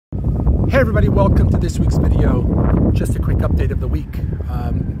Hey everybody, welcome to this week's video. Just a quick update of the week.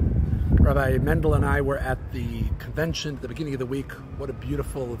 Rabbi Mendel and I were at the convention at the beginning of the week. What a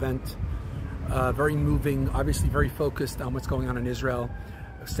beautiful event. Very moving, obviously very focused on what's going on in Israel.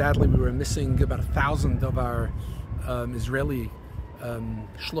 Sadly, we were missing about 1,000 of our Israeli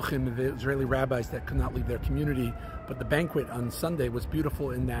shluchim, Israeli rabbis that could not leave their community. But the banquet on Sunday was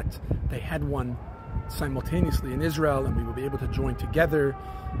beautiful in that they had one simultaneously in Israel, and we will be able to join together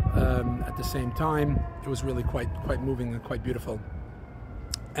at the same time. It was really quite moving and quite beautiful.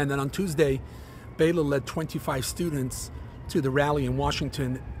 And then on Tuesday, Bela led 25 students to the rally in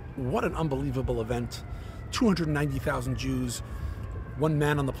Washington. What an unbelievable event. 290,000 Jews. One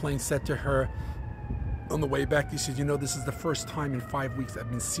man on the plane said to her on the way back, he said, you know, this is the first time in 5 weeks I've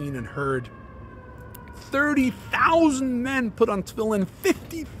been seen and heard. 30,000 men put on tefillin,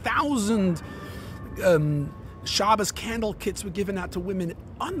 50,000 Shabbos candle kits were given out to women.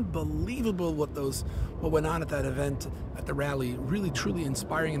 Unbelievable what went on at that event, at the rally. Really, truly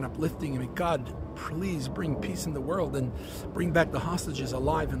inspiring and uplifting. I mean, God, please bring peace in the world and bring back the hostages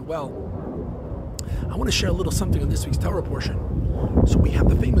alive and well. I want to share a little something on this week's Torah portion. So we have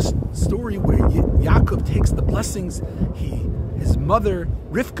the famous story where Yaakov takes the blessings. His mother,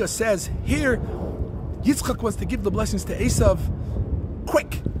 Rivka, says, here, Yitzchak wants to give the blessings to Esav.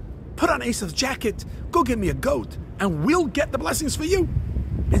 Quick! Put on Esav's jacket, go get me a goat, and we'll get the blessings for you.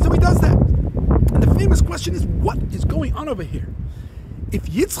 And so he does that. And the famous question is, what is going on over here? If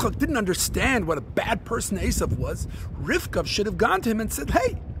Yitzchak didn't understand what a bad person Esav was, Rivka should have gone to him and said,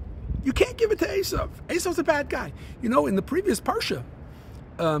 hey, you can't give it to Esav. Esav's a bad guy. You know, in the previous Parsha,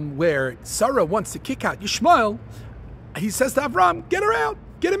 where Sarah wants to kick out Yishmael, he says to Avram, get her out,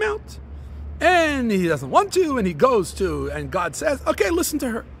 get him out. And he doesn't want to, and he goes to, and God says, okay, listen to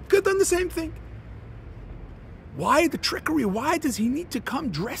her. Could have done the same thing. Why the trickery? Why does he need to come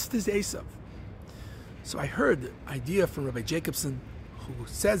dressed as Esav? So I heard the idea from Rabbi Jacobson, who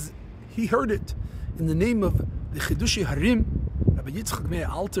says he heard it in the name of the Chidushi Harim, Rabbi Yitzchak Meir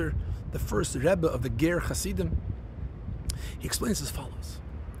Alter, the first Rebbe of the Ger Hasidim. He explains as follows.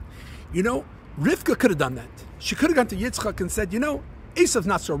 You know, Rivka could have done that. She could have gone to Yitzchak and said, you know, Esav's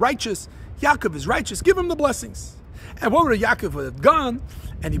not so righteous, Yaakov is righteous, give him the blessings. And what would Yaakov have gone?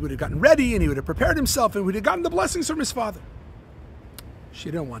 And he would have gotten ready, and he would have prepared himself, and would have gotten the blessings from his father. She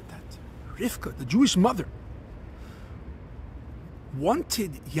didn't want that. Rivka, the Jewish mother,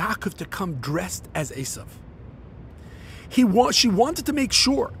 wanted Yaakov to come dressed as Esav. She wanted to make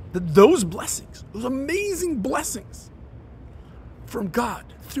sure that those blessings, those amazing blessings from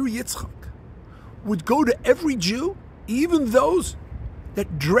God through Yitzchak, would go to every Jew, even those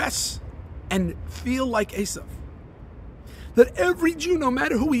that dress and feel like Esav. That every Jew, no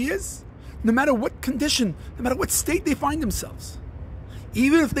matter who he is, no matter what condition, no matter what state they find themselves,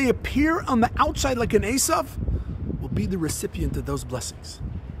 even if they appear on the outside like an Esav, will be the recipient of those blessings.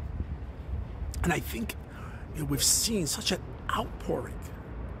 And I think we've seen such an outpouring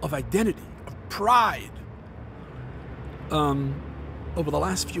of identity, of pride, over the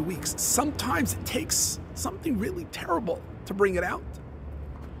last few weeks. Sometimes it takes something really terrible to bring it out.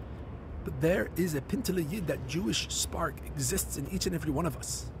 But there is a Pintele Yid, that Jewish spark exists in each and every one of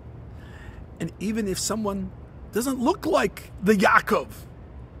us. And even if someone doesn't look like the Yaakov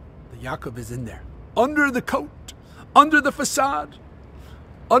is in there. Under the coat, under the facade,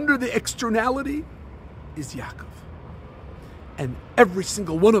 under the externality is Yaakov. And every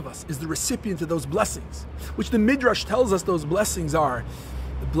single one of us is the recipient of those blessings, which the Midrash tells us those blessings are.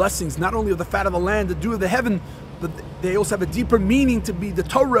 The blessings not only of the fat of the land, the dew of the heaven, but they also have a deeper meaning to be the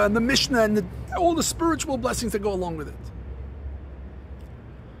Torah and the Mishnah and all the spiritual blessings that go along with it.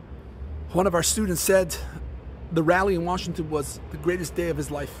 One of our students said the rally in Washington was the greatest day of his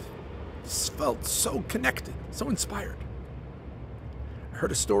life. He felt so connected, so inspired. I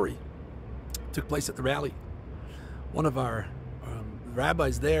heard a story. It took place at the rally. One of our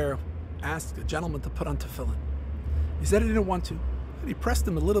rabbis there asked a gentleman to put on tefillin. He said he didn't want to. And he pressed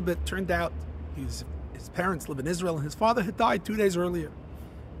him a little bit. Turned out his parents live in Israel, and his father had died 2 days earlier.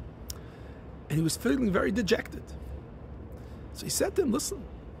 And he was feeling very dejected. So he said to him, listen,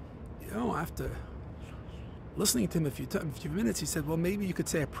 you know, after listening to him a few minutes, he said, well, maybe you could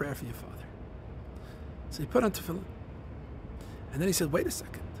say a prayer for your father. So he put on tefillin. And then he said, wait a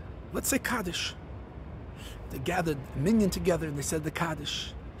second, let's say Kaddish. They gathered a minyan together and they said the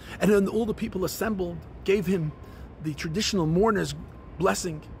Kaddish. And then all the people assembled, gave him the traditional mourner's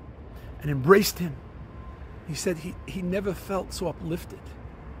blessing and embraced him. He said he never felt so uplifted,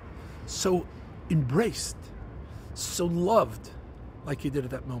 so embraced, so loved like he did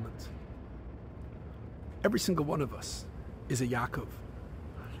at that moment. Every single one of us is a Yaakov.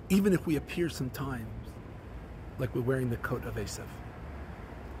 even if we appear sometimes like we're wearing the coat of Esav.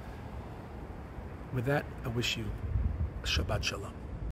 With that, I wish you Shabbat Shalom.